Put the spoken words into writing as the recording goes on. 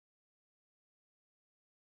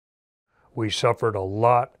We suffered a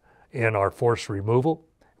lot in our forced removal.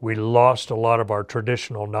 We lost a lot of our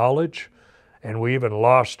traditional knowledge, and we even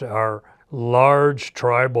lost our large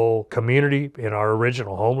tribal community in our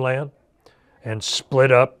original homeland and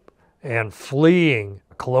split up and fleeing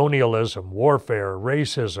colonialism, warfare,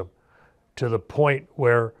 racism, to the point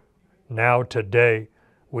where now today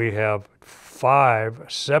we have 5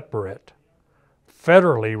 separate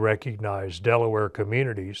federally recognized Delaware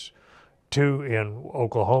communities, 2 in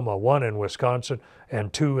Oklahoma, 1 in Wisconsin,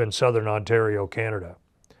 and 2 in southern Ontario, Canada.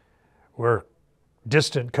 We're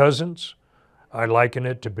distant cousins. I liken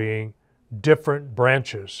it to being different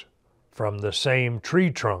branches from the same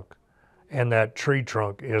tree trunk, and that tree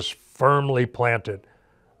trunk is firmly planted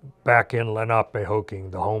back in Lenape,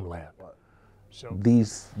 the homeland. So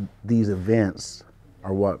these events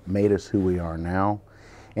are what made us who we are now,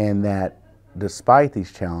 and that despite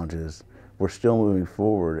these challenges, we're still moving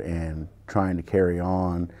forward and trying to carry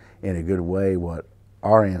on in a good way what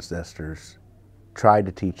our ancestors tried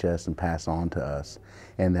to teach us and pass on to us,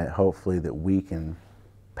 and that hopefully that we can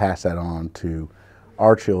pass that on to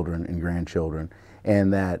our children and grandchildren,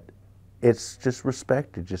 and that it's just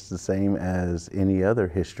respected just the same as any other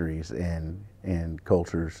histories and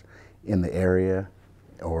cultures in the area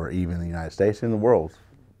or even the United States and the world.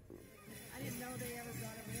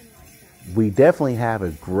 We definitely have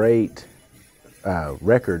a great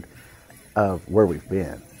record of where we've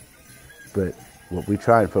been, but what we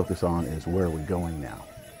try and focus on is where we're going now.